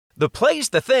The play's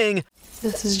the thing.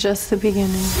 This is just the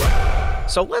beginning.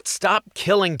 So let's stop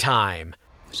killing time.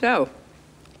 So,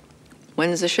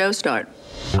 when does the show start?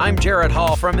 I'm Jared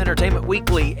Hall from Entertainment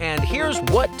Weekly, and here's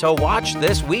what to watch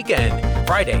this weekend.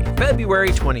 Friday, February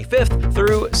 25th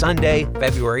through Sunday,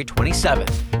 February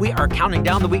 27th. We are counting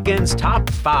down the weekend's top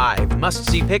 5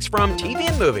 must-see picks from TV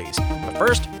and movies. But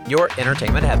first, your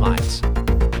entertainment headlines.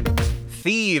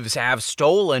 Thieves have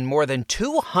stolen more than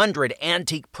 200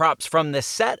 antique props from the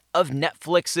set of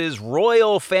Netflix's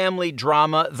royal family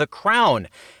drama, The Crown.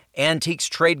 Antiques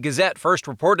Trade Gazette first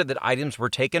reported that items were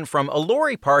taken from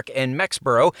Ellery Park in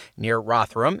Mexborough, near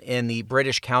Rotherham, in the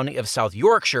British county of South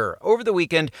Yorkshire, over the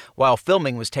weekend while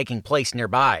filming was taking place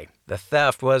nearby. The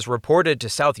theft was reported to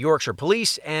South Yorkshire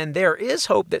Police, and there is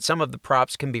hope that some of the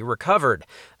props can be recovered.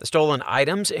 The stolen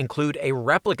items include a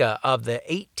replica of the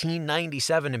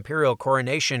 1897 Imperial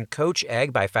Coronation coach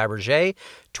egg by Fabergé,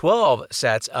 12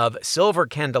 sets of silver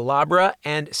candelabra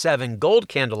and 7 gold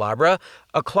candelabra,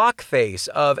 a clock face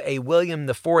of a William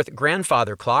IV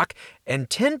grandfather clock, and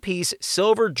 10-piece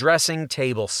silver dressing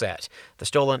table set. The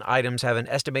stolen items have an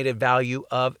estimated value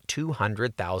of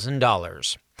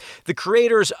 $200,000. The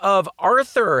creators of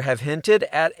Arthur have hinted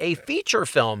at a feature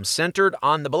film centered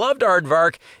on the beloved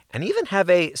aardvark and even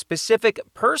have a specific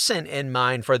person in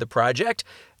mind for the project: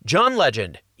 John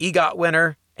Legend, EGOT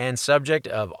winner, and subject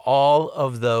of all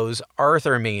of those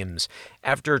Arthur memes.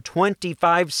 After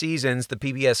 25 seasons, the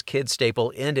PBS Kids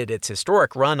staple ended its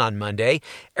historic run on Monday,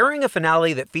 airing a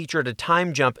finale that featured a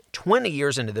time jump 20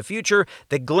 years into the future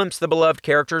that glimpsed the beloved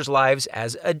characters' lives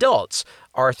as adults.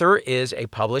 Arthur is a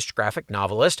published graphic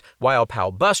novelist, while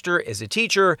Pal Buster is a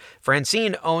teacher.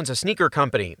 Francine owns a sneaker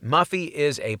company. Muffy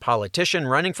is a politician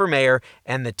running for mayor,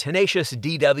 and the tenacious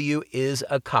DW is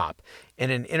a cop. In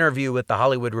an interview with The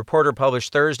Hollywood Reporter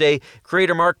published Thursday,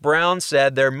 creator Mark Brown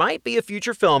said there might be a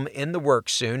future film in the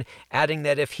works soon, adding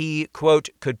that if he, quote,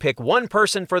 could pick one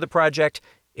person for the project,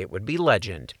 it would be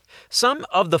Legend. Some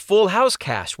of the Full House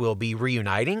cast will be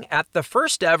reuniting at the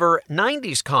first ever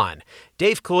 90s Con.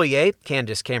 Dave Coulier,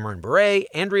 Candace Cameron Bure,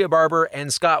 Andrea Barber,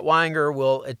 and Scott Weinger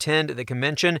will attend the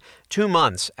convention 2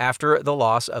 months after the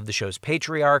loss of the show's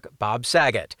patriarch, Bob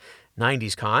Saget.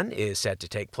 90s Con is set to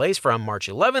take place from March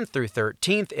 11th through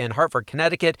 13th in Hartford,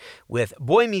 Connecticut, with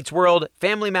Boy Meets World,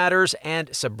 Family Matters,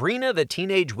 and Sabrina the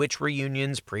Teenage Witch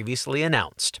reunions previously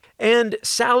announced. And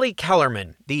Sally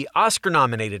Kellerman, the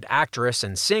Oscar-nominated actress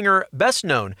and singer, best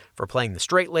known for playing the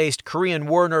straight-laced Korean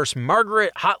war nurse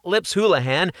Margaret Hot Lips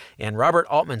Houlihan in Robert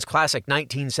Altman's classic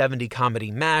 1970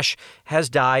 comedy MASH, has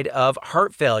died of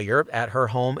heart failure at her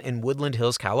home in Woodland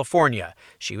Hills, California.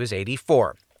 She was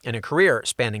 84. In a career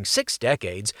spanning 6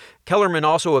 decades, Kellerman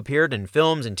also appeared in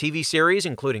films and TV series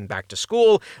including Back to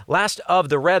School, Last of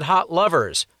the Red Hot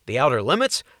Lovers, The Outer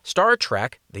Limits, Star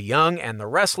Trek, The Young and the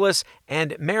Restless,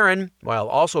 and Marin, while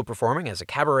also performing as a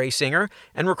cabaret singer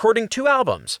and recording 2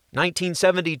 albums,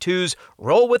 1972's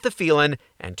Roll with the Feelin'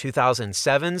 and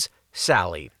 2007's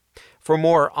Sally. For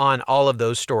more on all of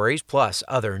those stories, plus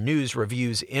other news,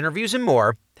 reviews, interviews, and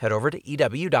more, head over to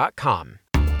EW.com.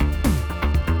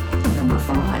 Number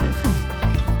 5.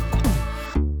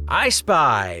 I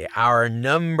Spy, our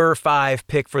number 5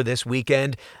 pick for this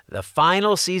weekend, the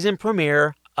final season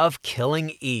premiere of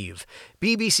Killing Eve.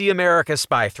 BBC America's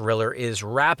spy thriller is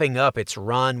wrapping up its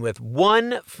run with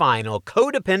one final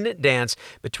codependent dance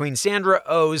between Sandra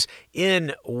Oh's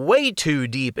in way too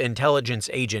deep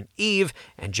intelligence agent Eve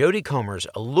and Jodie Comer's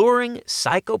alluring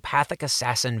psychopathic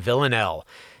assassin Villanelle.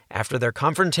 After their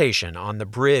confrontation on the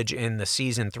bridge in the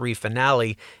season 3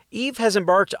 finale, Eve has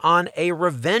embarked on a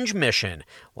revenge mission,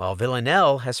 while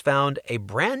Villanelle has found a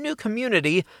brand new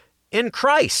community in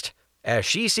Christ, as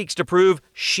she seeks to prove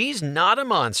she's not a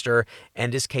monster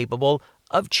and is capable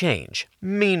of change.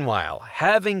 Meanwhile,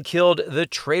 having killed the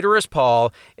traitorous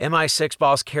Paul, MI6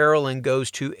 boss Carolyn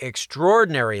goes to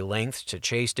extraordinary lengths to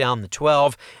chase down the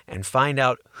 12 and find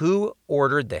out who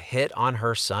ordered the hit on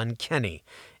her son Kenny.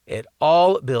 It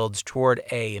all builds toward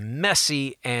a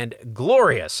messy and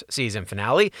glorious season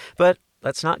finale, but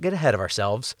let's not get ahead of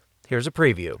ourselves. Here's a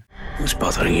preview. Who's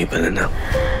bothering you, Villanelle?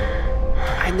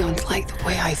 I don't like the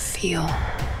way I feel.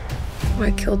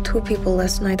 I killed 2 people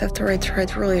last night after I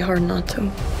tried really hard not to.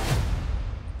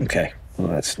 Okay, well,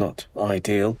 that's not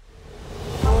ideal.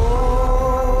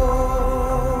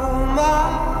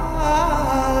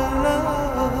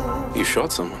 You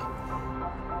shot someone.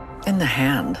 In the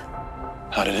hand.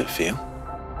 How did it feel?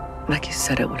 Like you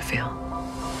said it would feel.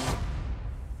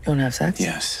 You want to have sex?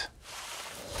 Yes.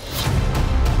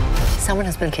 Someone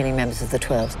has been killing members of the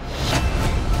 12.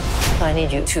 I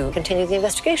need you to continue the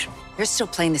investigation. You're still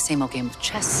playing the same old game of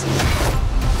chess.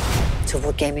 So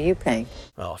what game are you playing?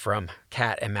 Well, from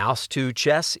cat and mouse to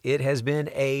chess, it has been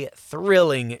a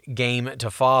thrilling game to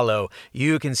follow.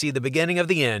 You can see the beginning of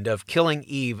the end of Killing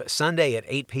Eve Sunday at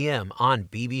 8 p.m. on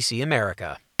BBC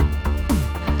America.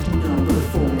 Number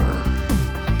 4.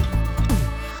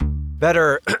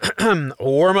 Better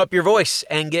warm up your voice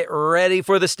and get ready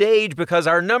for the stage, because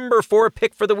our number 4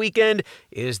 pick for the weekend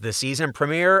is the season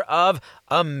premiere of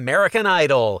American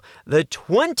Idol. The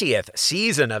 20th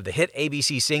season of the hit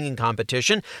ABC singing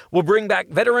competition will bring back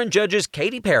veteran judges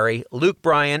Katy Perry, Luke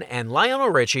Bryan, and Lionel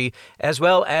Richie, as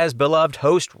well as beloved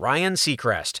host Ryan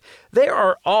Seacrest. They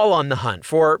are all on the hunt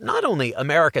for not only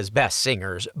America's best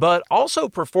singers, but also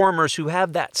performers who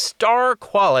have that star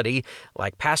quality,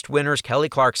 like past winners Kelly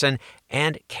Clarkson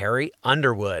and Carrie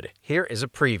Underwood. Here is a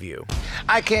preview.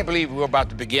 I can't believe we're about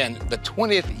to begin the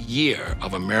 20th year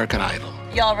of American Idol.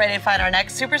 Y'all ready to find our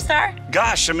next superstar?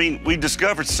 Gosh, I mean, we've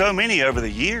discovered so many over the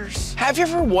years. Have you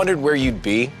ever wondered where you'd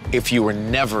be if you were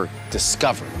never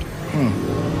discovered?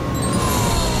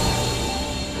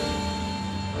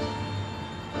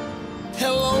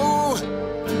 Hello?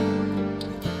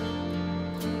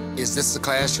 Is this the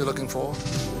class you're looking for?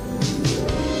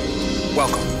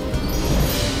 Welcome.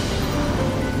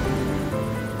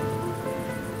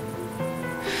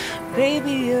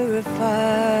 Baby, you're a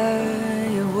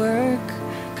firework.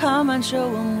 Come and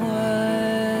show 'em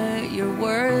what you're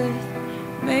worth.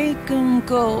 Make 'em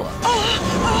go, no,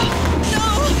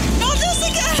 not this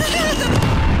again!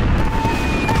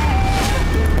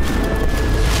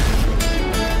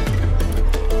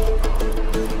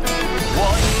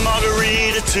 One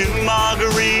margarita, 2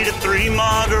 margarita, 3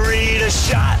 margarita,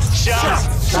 shots.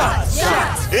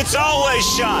 It's always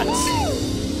shots.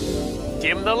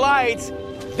 Dim the lights.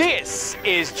 This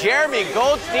is Jeremy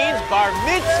Goldstein's bar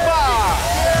mitzvah.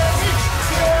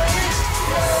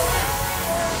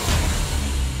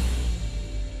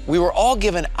 We were all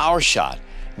given our shot.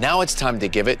 Now it's time to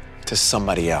give it to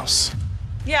somebody else.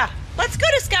 Yeah, let's go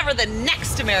discover the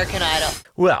next American Idol.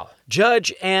 Well,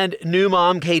 Judge and new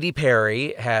mom Katy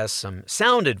Perry has some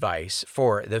sound advice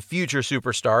for the future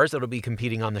superstars that'll be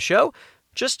competing on the show.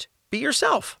 Just be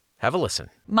yourself. Have a listen.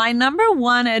 My number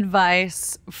 1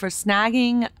 advice for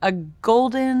snagging a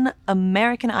golden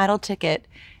American Idol ticket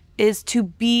is to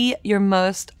be your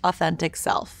most authentic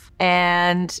self.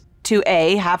 And to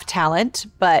have talent,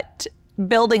 but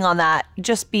building on that,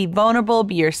 just be vulnerable,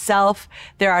 be yourself.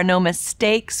 There are no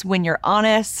mistakes when you're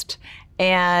honest,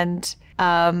 and,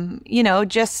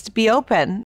 just be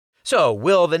open. So,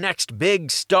 will the next big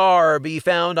star be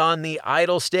found on the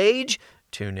Idol stage?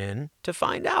 Tune in to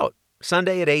find out.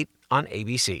 Sunday at 8 on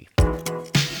ABC.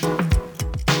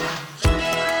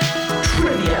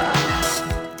 Trivia.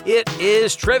 It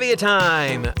is trivia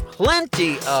time.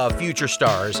 Plenty of future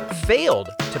stars failed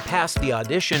to pass the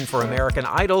audition for American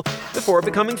Idol before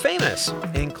becoming famous,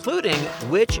 including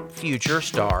which future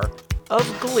star of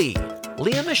Glee?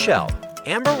 Lea Michele,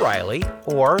 Amber Riley,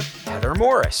 or Heather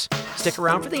Morris? Stick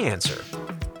around for the answer.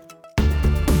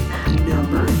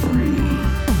 Number 3.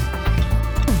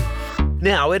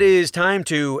 Now it is time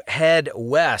to head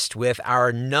west with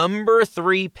our number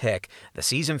 3 pick, the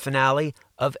season finale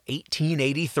of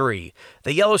 1883.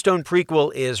 The Yellowstone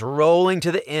prequel is rolling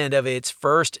to the end of its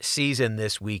first season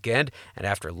this weekend, and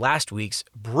after last week's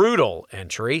brutal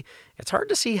entry, it's hard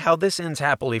to see how this ends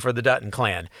happily for the Dutton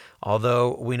clan,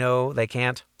 although we know they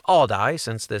can't all die,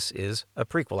 since this is a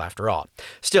prequel after all.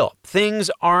 Still, things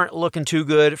aren't looking too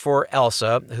good for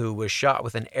Elsa, who was shot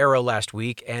with an arrow last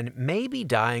week and may be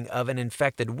dying of an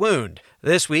infected wound.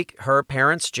 This week, her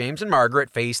parents, James and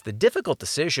Margaret, face the difficult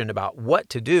decision about what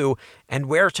to do and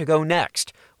where to go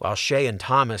next, while Shay and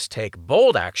Thomas take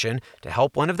bold action to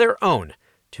help one of their own.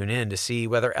 Tune in to see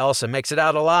whether Elsa makes it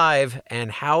out alive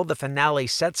and how the finale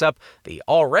sets up the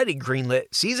already greenlit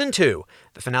Season 2.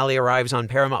 The finale arrives on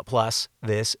Paramount Plus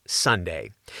this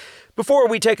Sunday. Before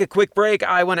we take a quick break,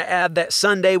 I want to add that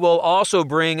Sunday will also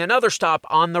bring another stop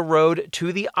on the road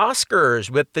to the Oscars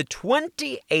with the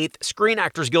 28th Screen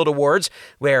Actors Guild Awards,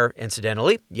 where,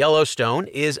 incidentally, Yellowstone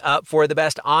is up for the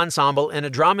Best Ensemble in a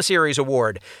Drama Series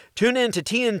award. Tune in to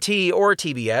TNT or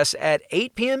TBS at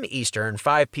 8 p.m. Eastern,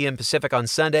 5 p.m. Pacific on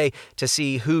Sunday to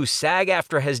see who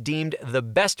SAG-AFTRA has deemed the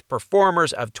best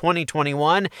performers of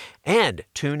 2021, and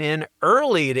tune in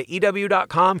early to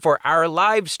EW.com for our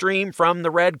live stream from the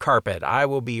red carpet. I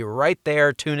will be right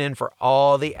there. Tune in for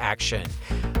all the action.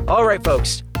 All right,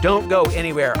 folks, don't go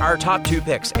anywhere. Our top 2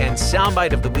 picks and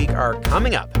soundbite of the week are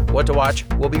coming up. What to watch?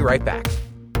 We'll be right back.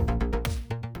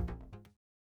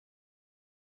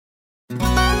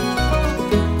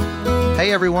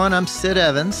 Hey everyone. I'm Sid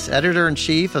Evans,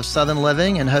 editor-in-chief of Southern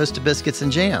Living and host of Biscuits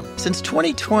and Jam. Since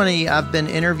 2020, I've been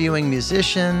interviewing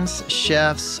musicians,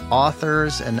 chefs,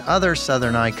 authors, and other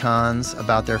Southern icons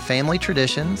about their family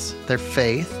traditions, their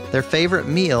faith, their favorite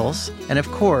meals, and of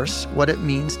course, what it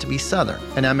means to be Southern.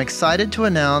 And I'm excited to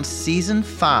announce Season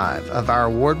 5 of our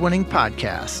award-winning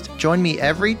podcast. Join me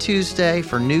every Tuesday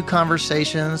for new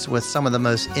conversations with some of the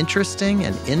most interesting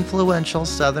and influential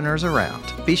Southerners around.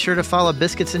 Be sure to follow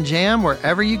Biscuits and Jam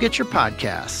wherever you get your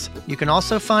podcasts. You can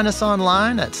also find us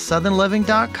online at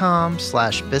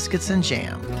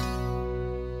southernliving.com/biscuitsandjam.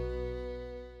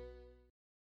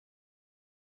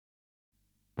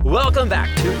 Welcome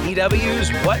back to EW's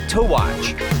What to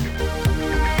Watch.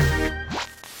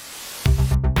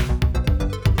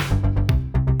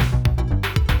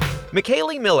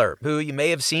 McKaylee Miller, who you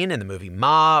may have seen in the movie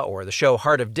Ma or the show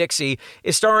Heart of Dixie,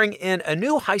 is starring in a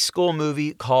new high school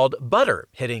movie called Butter,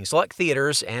 hitting select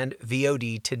theaters and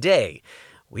VOD today.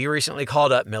 We recently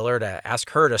called up Miller to ask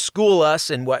her to school us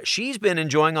in what she's been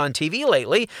enjoying on TV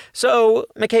lately. So,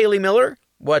 McKaylee Miller,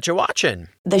 what you watching?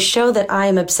 The show that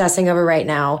I'm obsessing over right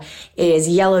now is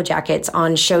Yellow Jackets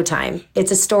on Showtime.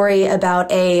 It's a story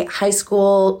about a high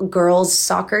school girls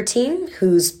soccer team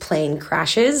whose plane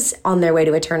crashes on their way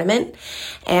to a tournament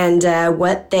and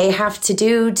what they have to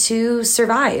do to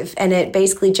survive. And it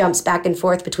basically jumps back and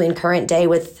forth between current day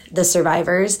with the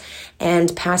survivors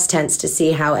and past tense to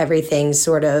see how everything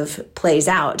sort of plays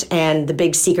out and the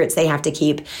big secrets they have to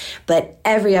keep. But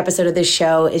every episode of this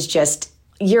show is just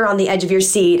you're on the edge of your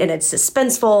seat, and it's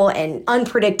suspenseful and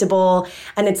unpredictable,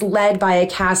 and it's led by a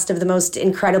cast of the most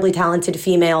incredibly talented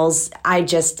females. I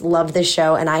just love this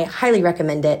show, and I highly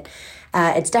recommend it.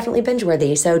 It's definitely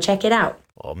binge-worthy, so check it out.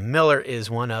 Well, Miller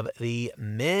is one of the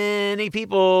many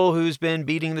people who's been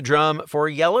beating the drum for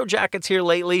Yellow Jackets here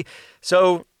lately.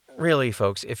 So really,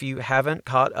 folks, if you haven't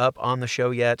caught up on the show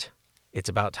yet, it's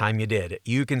about time you did.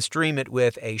 You can stream it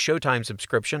with a Showtime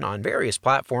subscription on various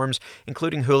platforms,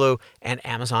 including Hulu and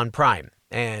Amazon Prime.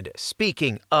 And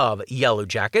speaking of Yellow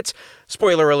Jackets,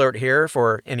 spoiler alert here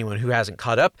for anyone who hasn't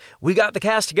caught up, we got the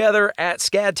cast together at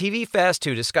SCAD TV Fest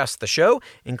to discuss the show,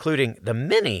 including the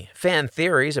many fan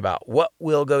theories about what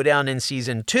will go down in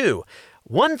Season 2.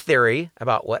 One theory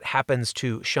about what happens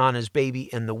to Shauna's baby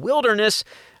in the wilderness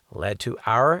led to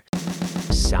our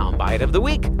Soundbite of the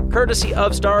Week, courtesy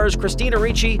of stars Christina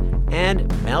Ricci and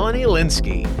Melanie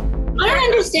Lynskey. I don't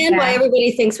understand why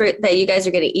everybody thinks that you guys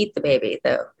are going to eat the baby,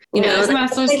 though. You know, isn't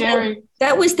that so scary?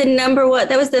 That was the number one.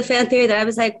 That was the fan theory that I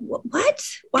was like, what?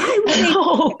 Why would they?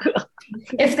 Oh,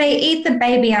 if they eat the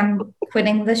baby, I'm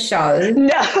quitting the show.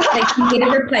 No. They can get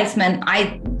a replacement.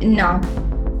 No.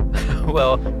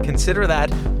 Well, consider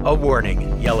that a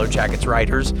warning, Yellow Jackets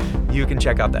writers. You can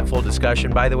check out that full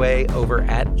discussion, by the way, over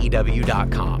at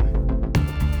EW.com.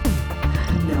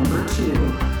 Number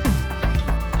 2.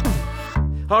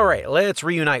 All right, let's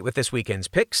reunite with this weekend's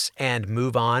picks and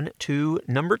move on to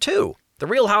number 2. The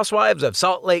Real Housewives of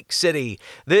Salt Lake City.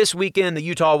 This weekend, the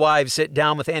Utah Wives sit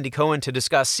down with Andy Cohen to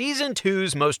discuss Season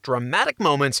 2's most dramatic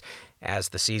moments as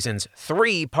the season's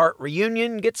 3-part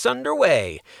reunion gets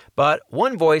underway. But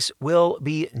one voice will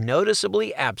be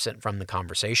noticeably absent from the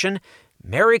conversation,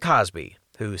 Mary Cosby,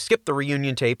 who skipped the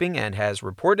reunion taping and has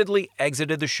reportedly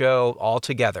exited the show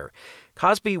altogether.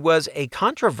 Cosby was a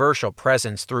controversial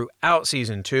presence throughout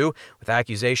Season 2, with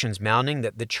accusations mounting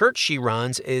that the church she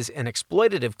runs is an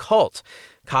exploitative cult.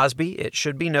 Cosby, it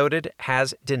should be noted,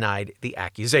 has denied the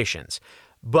accusations.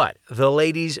 But the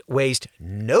ladies waste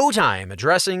no time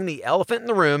addressing the elephant in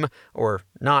the room, or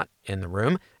not in the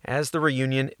room, as the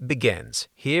reunion begins.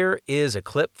 Here is a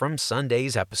clip from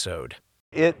Sunday's episode.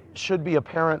 It should be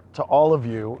apparent to all of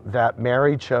you that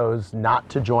Mary chose not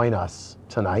to join us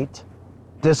tonight.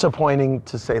 Disappointing,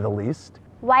 to say the least.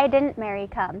 Why didn't Mary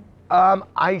come?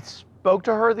 I spoke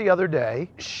to her the other day.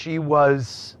 She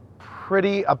was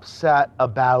pretty upset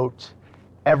about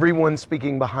everyone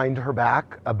speaking behind her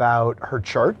back about her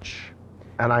church,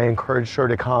 and I encouraged her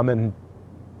to come and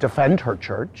defend her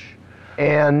church.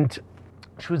 And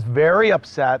she was very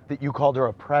upset that you called her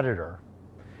a predator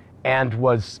and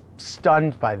was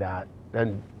stunned by that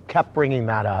and kept bringing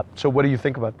that up. So what do you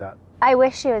think about that? I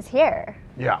wish she was here.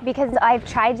 Yeah. Because I've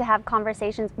tried to have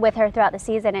conversations with her throughout the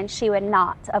season, and she would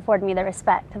not afford me the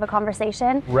respect of a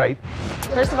conversation. Right.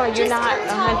 First of all, you're not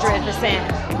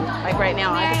 100% like right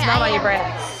now. I can smell on your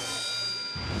breath.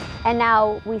 And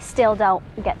now we still don't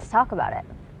get to talk about it.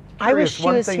 I wish she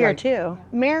was here too.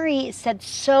 Mary said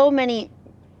so many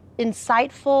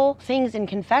insightful things in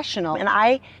confessional. And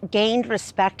I gained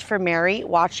respect for Mary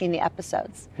watching the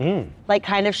episodes. Like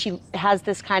kind of, she has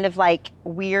this kind of like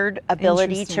weird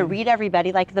ability to read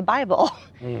everybody like the Bible.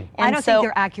 And I don't think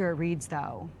they're accurate reads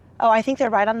though. Oh, I think they're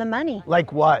right on the money.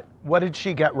 Like what? What did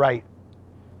she get right?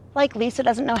 Like Lisa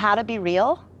doesn't know how to be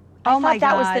real. Oh my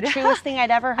that God. was the truest thing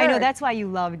I'd ever heard. I know, that's why you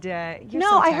loved it. You're no,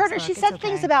 so I heard her. textbook. She It's said okay.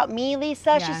 things about me,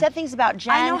 Lisa. She Yeah. said things about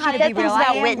Jen. I know how she to said be things real.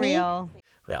 about I am Whitney. real.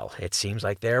 Well, it seems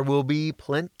like there will be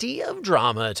plenty of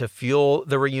drama to fuel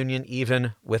the reunion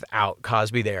even without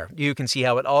Cosby there. You can see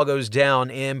how it all goes down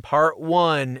in part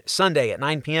 1, Sunday at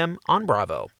 9 p.m. on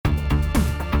Bravo.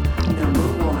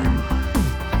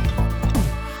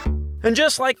 And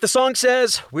just like the song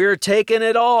says, we're taking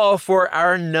it all for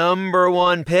our number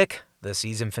 1 pick, the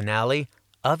season finale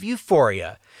of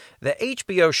Euphoria. The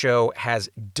HBO show has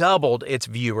doubled its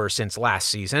viewers since last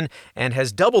season and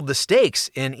has doubled the stakes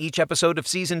in each episode of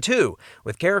season 2,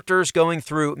 with characters going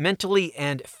through mentally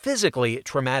and physically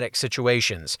traumatic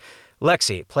situations.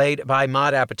 Lexi, played by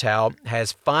Maude Apatow,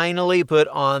 has finally put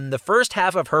on the first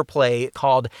half of her play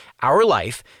called Our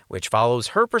Life, which follows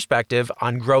her perspective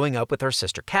on growing up with her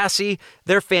sister Cassie,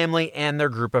 their family, and their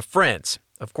group of friends.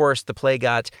 Of course, the play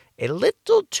got a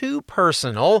little too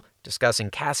personal,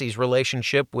 discussing Cassie's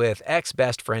relationship with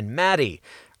ex-best friend Maddie,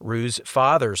 Rue's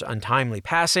father's untimely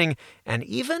passing, and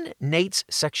even Nate's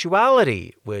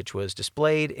sexuality, which was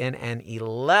displayed in an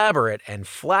elaborate and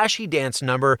flashy dance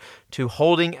number to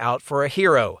Holding Out for a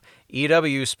Hero.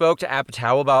 EW spoke to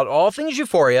Apatow about all things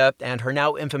Euphoria and her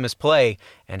now infamous play,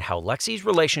 and how Lexi's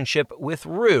relationship with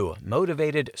Rue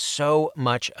motivated so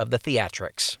much of the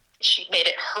theatrics. She made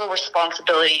it her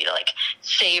responsibility to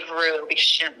save Rue because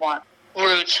she didn't want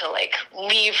Rue to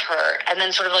leave her. And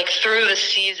then sort of through the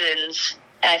seasons,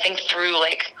 and I think through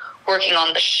working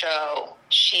on the show,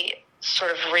 she sort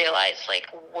of realized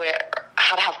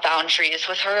how to have boundaries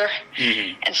with her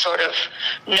and sort of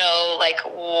know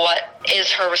what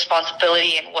is her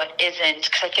responsibility and what isn't.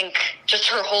 Because I think just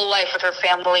her whole life with her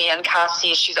family and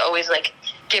Cassie, she's always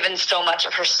given so much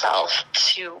of herself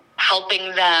to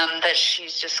helping them that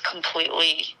she's just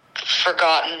completely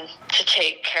forgotten to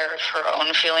take care of her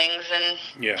own feelings and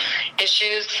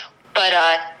issues. But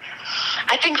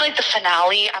I think the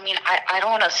finale, I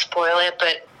don't want to spoil it,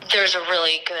 but there's a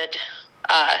really good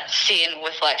scene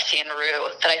with Lexi and Rue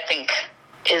that I think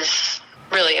is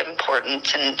really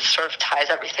important and sort of ties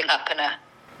everything up in a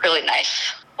really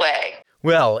nice way.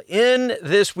 Well, in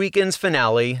this weekend's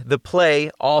finale, the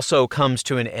play also comes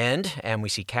to an end, and we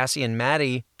see Cassie and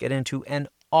Maddie get into an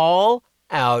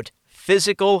all-out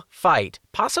physical fight,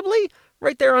 possibly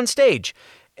right there on stage.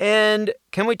 And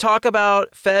can we talk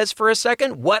about Fez for a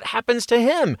second? What happens to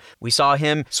him? We saw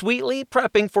him sweetly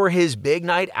prepping for his big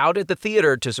night out at the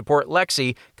theater to support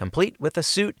Lexi, complete with a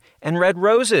suit and red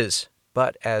roses.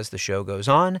 But as the show goes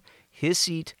on, his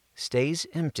seat stays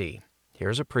empty.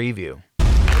 Here's a preview.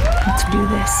 Let's do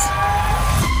this.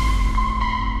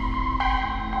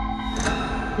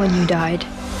 When you died,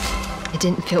 it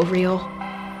didn't feel real.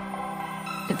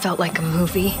 It felt like a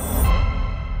movie.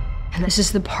 And this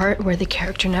is the part where the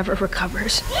character never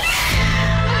recovers.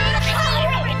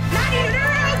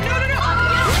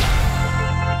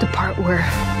 The part where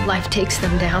life takes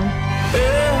them down.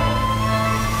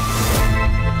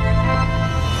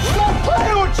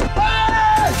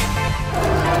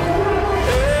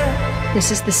 This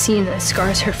is the scene that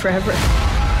scars her forever.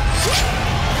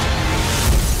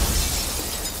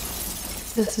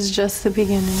 This is just the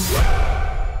beginning.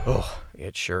 Oh,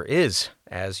 it sure is,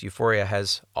 as Euphoria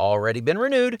has already been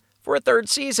renewed for a 3rd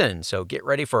season. So get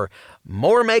ready for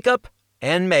more makeup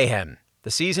and mayhem.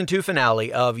 The season 2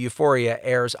 finale of Euphoria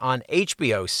airs on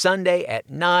HBO Sunday at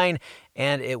 9,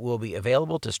 and it will be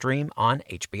available to stream on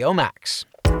HBO Max.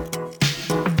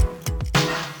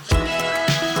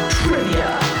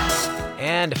 Trivia.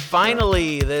 And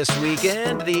finally this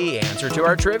weekend, the answer to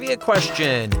our trivia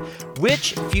question.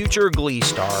 Which future Glee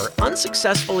star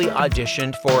unsuccessfully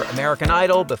auditioned for American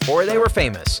Idol before they were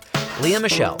famous? Lea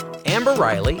Michele, Amber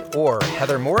Riley, or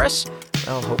Heather Morris?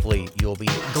 Well, hopefully you'll be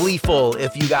gleeful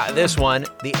if you got this one.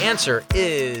 The answer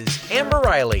is Amber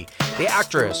Riley, the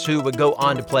actress who would go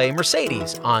on to play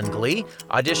Mercedes on Glee,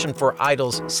 auditioned for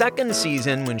Idol's 2nd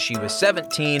season when she was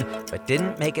 17, but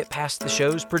didn't make it past the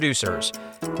show's producers.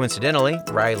 Coincidentally,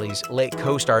 Riley's late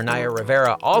co-star Naya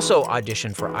Rivera also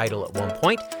auditioned for Idol at one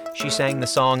point. She sang the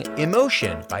song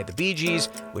Emotion by the Bee Gees,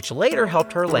 which later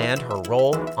helped her land her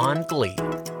role on Glee.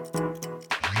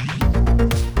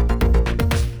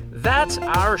 That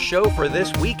that's our show for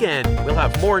this weekend. We'll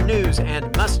have more news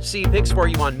and must-see picks for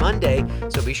you on Monday,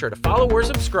 so be sure to follow or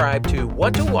subscribe to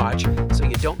What to Watch so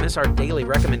you don't miss our daily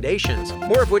recommendations,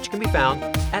 more of which can be found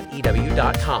at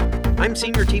EW.com. I'm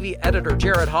Senior TV Editor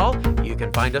Jared Hall. You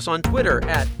can find us on Twitter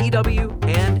at EW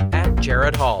and at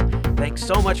Jared Hall. Thanks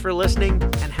so much for listening,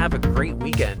 and have a great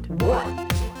weekend. What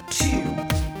to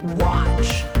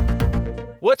watch?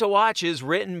 What to Watch is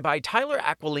written by Tyler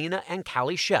Aquilina and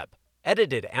Callie Shep,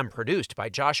 edited and produced by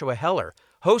Joshua Heller,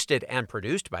 hosted and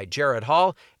produced by Jared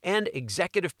Hall, and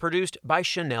executive produced by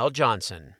Chanel Johnson.